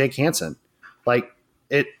Newman and Jake Hansen. Like,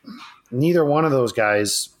 neither one of those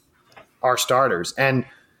guys are starters. And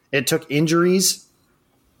it took injuries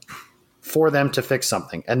for them to fix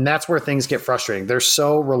something. And that's where things get frustrating. They're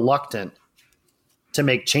so reluctant to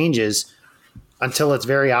make changes until it's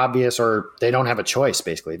very obvious or they don't have a choice,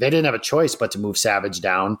 basically. They didn't have a choice but to move Savage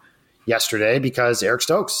down yesterday because Eric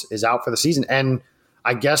Stokes is out for the season. And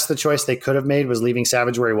I guess the choice they could have made was leaving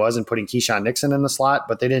Savage where he was and putting Keyshawn Nixon in the slot,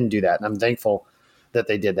 but they didn't do that. And I'm thankful that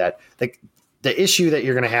they did that. The issue that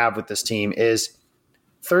you're going to have with this team is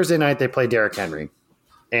Thursday night they play Derrick Henry.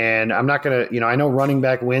 And I'm not going to, I know running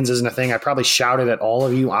back wins isn't a thing. I probably shouted at all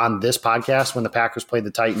of you on this podcast when the Packers played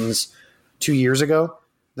the Titans 2 years ago.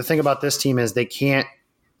 The thing about this team is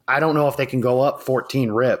I don't know if they can go up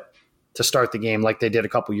 14 rip to start the game like they did a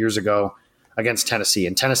couple years ago against Tennessee.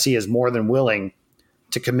 And Tennessee is more than willing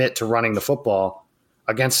to commit to running the football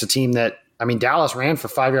against a team that, Dallas ran for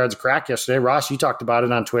 5 yards of crack yesterday. Ross, you talked about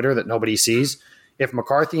it on Twitter that nobody sees. If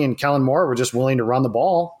McCarthy and Kellen Moore were just willing to run the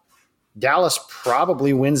ball, Dallas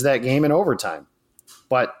probably wins that game in overtime.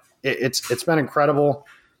 But it's been incredible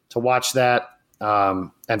to watch that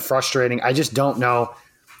and frustrating. I just don't know.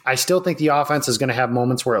 I still think the offense is going to have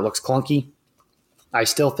moments where it looks clunky. I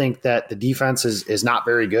still think that the defense is not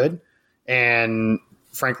very good and,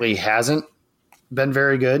 frankly, hasn't been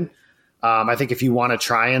very good. I think if you want to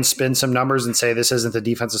try and spin some numbers and say this isn't the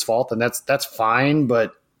defense's fault, then that's fine,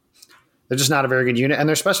 but they're just not a very good unit. And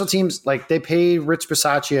their special teams, like they pay Rich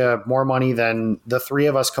Bisaccia more money than the 3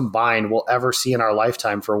 of us combined will ever see in our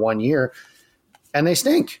lifetime for 1 year, and they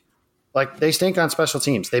stink. Like they stink on special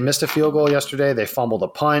teams. They missed a field goal yesterday. They fumbled a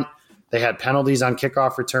punt. They had penalties on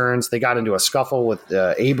kickoff returns. They got into a scuffle with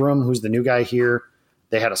Abram, who's the new guy here.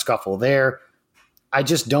 They had a scuffle there. I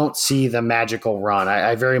just don't see the magical run.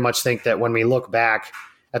 I very much think that when we look back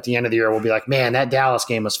at the end of the year, we'll be like, man, that Dallas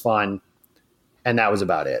game was fun. And that was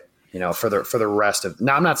about it, for the rest of –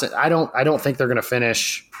 now, I'm not saying – I don't think they're going to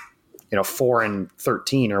finish,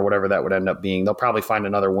 4-13 or whatever that would end up being. They'll probably find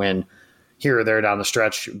another win here or there down the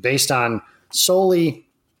stretch based on solely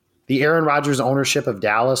the Aaron Rodgers ownership of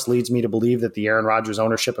Dallas leads me to believe that the Aaron Rodgers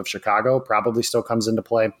ownership of Chicago probably still comes into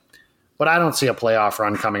play. But I don't see a playoff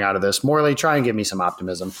run coming out of this. Morley, try and give me some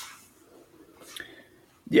optimism.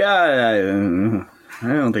 Yeah, I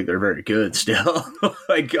don't think they're very good still.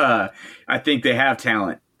 I think they have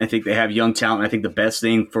talent. I think they have young talent. I think the best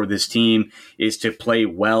thing for this team is to play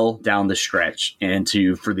well down the stretch and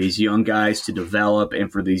for these young guys to develop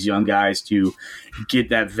and for these young guys to get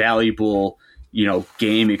that valuable,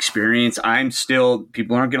 game experience.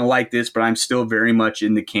 People aren't going to like this, but I'm still very much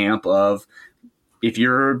in the camp of if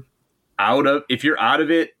you're out of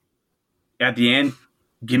it at the end,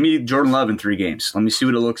 give me Jordan Love in 3 games. Let me see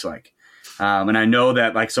what it looks like. And I know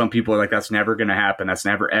that like some people are like, that's never going to happen. That's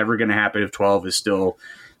never, ever going to happen if 12 is still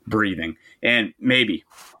breathing. And maybe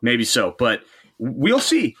so, but we'll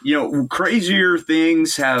see. Crazier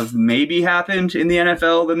things have maybe happened in the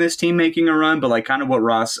NFL than this team making a run, but like kind of what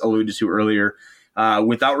Ross alluded to earlier,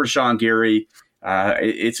 without Rashawn Gary,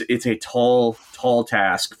 it's a tall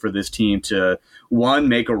task for this team to, one,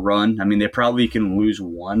 make a run. I mean, they probably can lose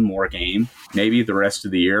one more game, maybe the rest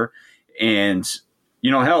of the year. And,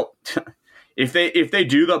 hell, if they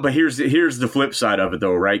do that, but here's the flip side of it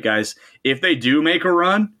though, right, guys? If they do make a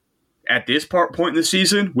run at this point in the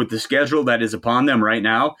season with the schedule that is upon them right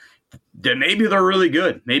now, then maybe they're really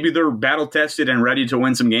good. Maybe they're battle tested and ready to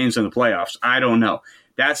win some games in the playoffs. I don't know.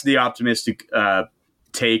 That's the optimistic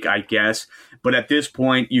take, I guess. But at this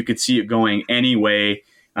point, you could see it going anyway.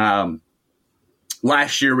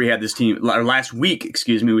 Last week, we had this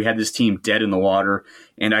team dead in the water,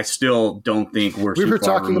 and I still don't think we were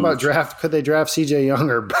talking about draft. Could they draft CJ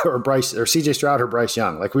Young or Bryce or CJ Stroud or Bryce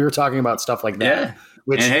Young? Like we were talking about stuff like that. Yeah.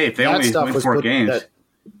 Which, and hey, if they only win 4 games,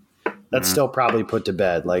 that's still probably put to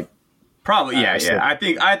bed. Like probably, yeah. I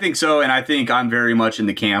think so, and I think I'm very much in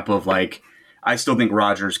the camp of like I still think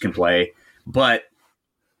Rodgers can play, but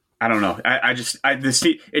I don't know.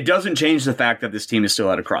 It doesn't change the fact that this team is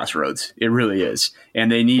still at a crossroads. It really is.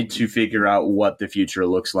 And they need to figure out what the future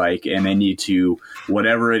looks like. And they need to,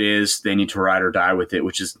 whatever it is, they need to ride or die with it,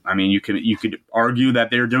 which is, I mean, you could argue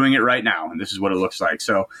that they're doing it right now. And this is what it looks like.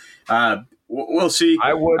 So we'll see.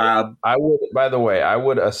 I would, by the way, I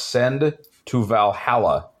would ascend to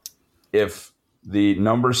Valhalla if the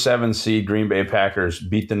number 7 seed Green Bay Packers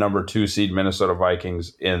beat the number 2 seed Minnesota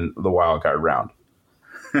Vikings in the wild card round.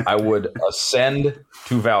 I would ascend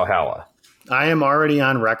to Valhalla. I am already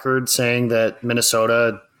on record saying that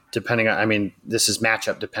Minnesota, this is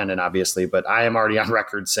matchup dependent, obviously, but I am already on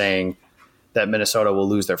record saying that Minnesota will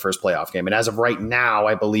lose their first playoff game. And as of right now,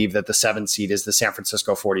 I believe that the 7th seed is the San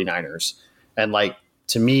Francisco 49ers. And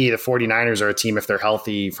to me, the 49ers are a team, if they're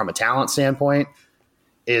healthy from a talent standpoint,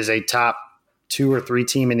 is a top 2 or 3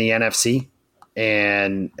 team in the NFC.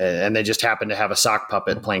 And they just happen to have a sock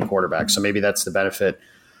puppet playing quarterback. So maybe that's the benefit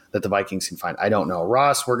that the Vikings can find. I don't know.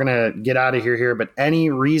 Ross, we're going to get out of here, but any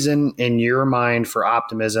reason in your mind for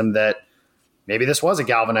optimism that maybe this was a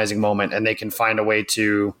galvanizing moment and they can find a way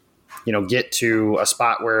to, get to a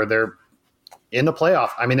spot where they're in the playoff?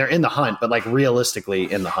 I mean, they're in the hunt, but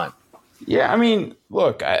realistically in the hunt. Yeah. I mean,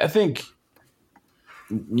 look, I think,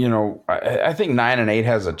 I think 9-8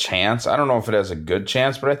 has a chance. I don't know if it has a good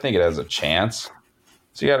chance, but I think it has a chance.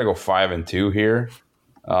 So you got to go 5-2 here.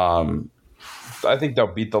 I think they'll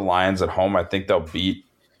beat the Lions at home. I think they'll beat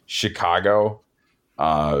Chicago.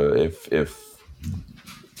 If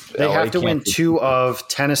they have to win 2 of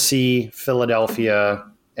Tennessee, Philadelphia,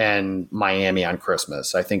 and Miami on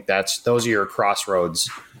Christmas. I think those are your crossroads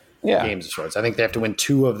games of sorts. I think they have to win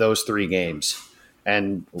 2 of those 3 games,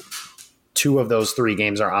 and 2 of those 3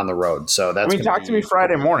 games are on the road. So that's. Talk to me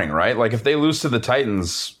Friday morning, right? Like if they lose to the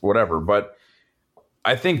Titans, whatever, but.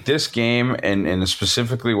 I think this game and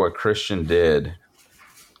specifically what Christian did,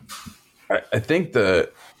 I think this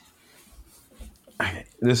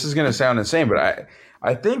is going to sound insane, but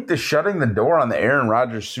I think the shutting the door on the Aaron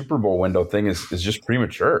Rodgers Super Bowl window thing is just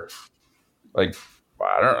premature. Like,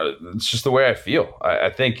 I don't know. It's just the way I feel. I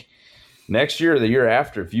think next year or the year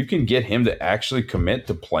after, if you can get him to actually commit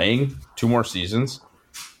to playing 2 more seasons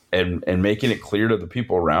and making it clear to the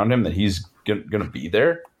people around him that he's going to be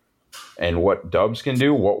there, and what Dubs can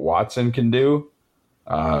do, what Watson can do,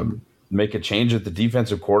 make a change at the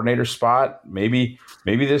defensive coordinator spot. Maybe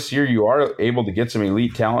this year you are able to get some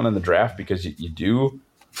elite talent in the draft because you do,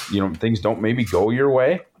 things don't maybe go your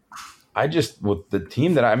way. I just, with the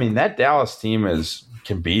team that Dallas team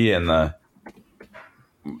can be in the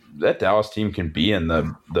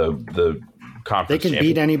conference. They can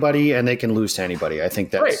beat anybody and they can lose to anybody. I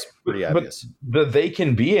think that's pretty obvious. But they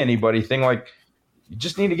can be anybody thing, you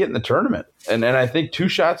just need to get in the tournament. And I think 2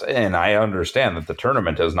 shots, and I understand that the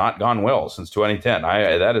tournament has not gone well since 2010.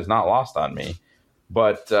 That is not lost on me.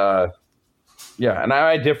 But, and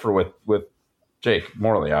I differ with Jake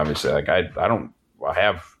Morley, obviously. I don't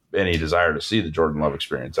have any desire to see the Jordan Love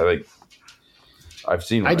experience. I think I've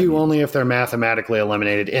seen. I do only if they're mathematically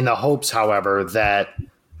eliminated, in the hopes, however, that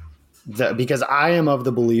because I am of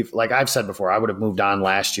the belief, like I've said before, I would have moved on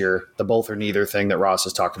last year, the both or neither thing that Ross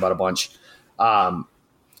has talked about a bunch.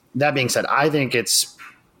 That being said, I think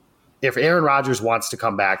if Aaron Rodgers wants to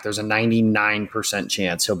come back, there's a 99%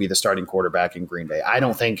 chance he'll be the starting quarterback in Green Bay. I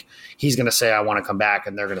don't think he's going to say, I want to come back,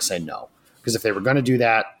 and they're going to say no. Because if they were going to do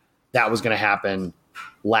that, that was going to happen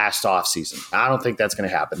last offseason. I don't think that's going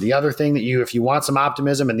to happen. The other thing that if you want some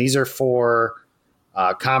optimism, and these are for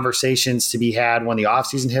conversations to be had when the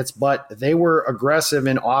offseason hits, but they were aggressive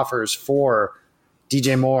in offers for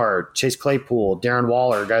DJ Moore, Chase Claypool, Darren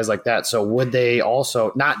Waller, guys like that. So would they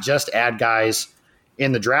also not just add guys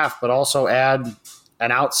in the draft, but also add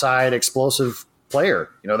an outside explosive player?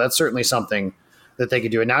 That's certainly something that they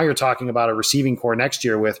could do. And now you're talking about a receiving core next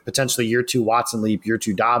year with potentially year 2 Watson leap, year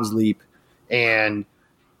 2 Dobbs leap, and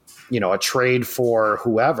a trade for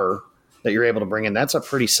whoever that you're able to bring in. That's a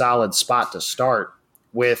pretty solid spot to start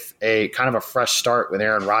with, a kind of a fresh start with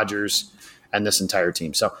Aaron Rodgers and this entire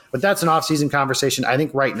team. So, but that's an offseason conversation. I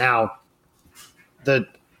think right now the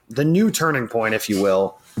new turning point, if you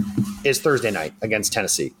will, is Thursday night against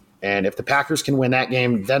Tennessee. And if the Packers can win that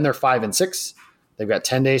game, then they're 5-6. They've got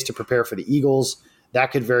 10 days to prepare for the Eagles. That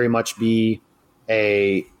could very much be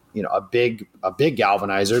a big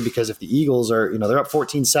galvanizer, because if the Eagles are, they're up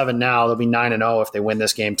 14-7 now, they'll be 9-0 if they win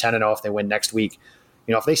this game, 10-0 if they win next week.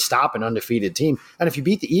 If they stop an undefeated team, and if you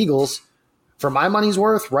beat the Eagles, for my money's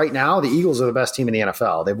worth, right now, the Eagles are the best team in the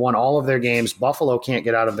NFL. They've won all of their games. Buffalo can't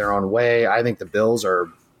get out of their own way. I think the Bills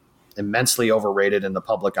are immensely overrated in the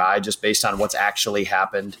public eye just based on what's actually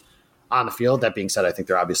happened on the field. That being said, I think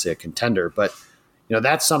they're obviously a contender, but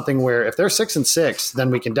that's something where if they're 6-6,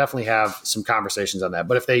 then we can definitely have some conversations on that.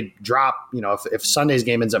 But if they drop, if Sunday's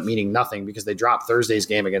game ends up meaning nothing because they drop Thursday's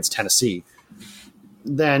game against Tennessee,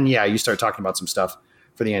 then you start talking about some stuff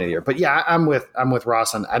for the end of the year. But I'm with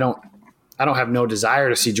Ross on, I don't have no desire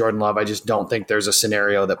to see Jordan Love. I just don't think there's a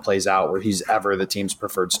scenario that plays out where he's ever the team's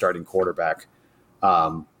preferred starting quarterback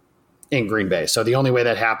in Green Bay. So the only way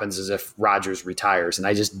that happens is if Rodgers retires, and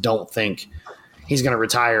I just don't think he's going to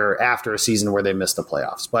retire after a season where they missed the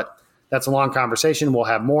playoffs. But that's a long conversation. We'll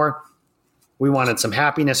have more. We wanted some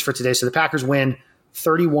happiness for today. So the Packers win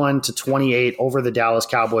 31-28 over the Dallas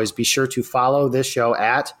Cowboys. Be sure to follow this show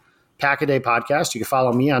at Pack-A-Day Podcast. You can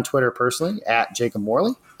follow me on Twitter personally at Jacob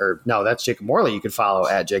Morley. Or no, that's Jacob Morley. You can follow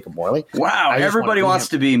at Jacob Morley. Wow, everybody wants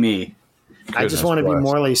to be me. I just want to be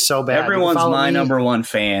Morley so bad. Everyone's my number one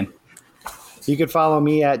fan. You could follow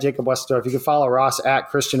me at Jacob Westendorf. You can follow Ross at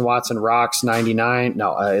Christian Watson Rocks 99.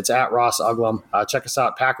 No, it's at Ross Uglum. Check us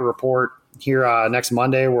out, Packer Report, here next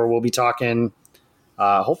Monday, where we'll be talking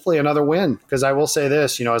hopefully another win. Because I will say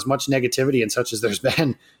this, as much negativity and such as there's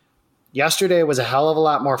been, yesterday was a hell of a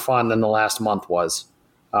lot more fun than the last month was.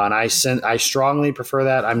 And I strongly prefer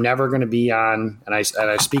that. I'm never going to be on, and I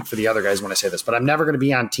speak for the other guys when I say this, but I'm never going to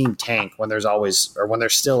be on Team Tank when there's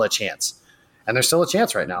still a chance. And there's still a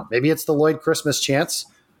chance right now. Maybe it's the Lloyd Christmas chance,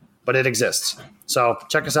 but it exists. So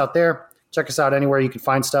check us out there. Check us out anywhere you can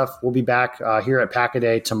find stuff. We'll be back here at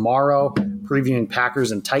Pack-A-Day tomorrow, previewing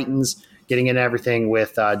Packers and Titans, getting into everything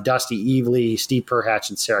with Dusty Evely, Steve Perhatch,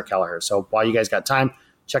 and Sarah Kelleher. So while you guys got time,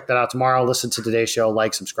 check that out tomorrow. Listen to today's show,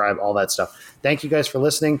 like, subscribe, all that stuff. Thank you guys for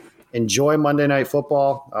listening. Enjoy Monday Night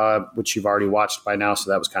Football, which you've already watched by now,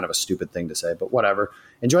 so that was kind of a stupid thing to say, but whatever.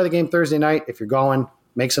 Enjoy the game Thursday night. If you're going,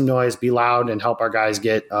 make some noise, be loud, and help our guys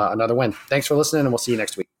get another win. Thanks for listening, and we'll see you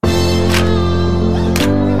next week.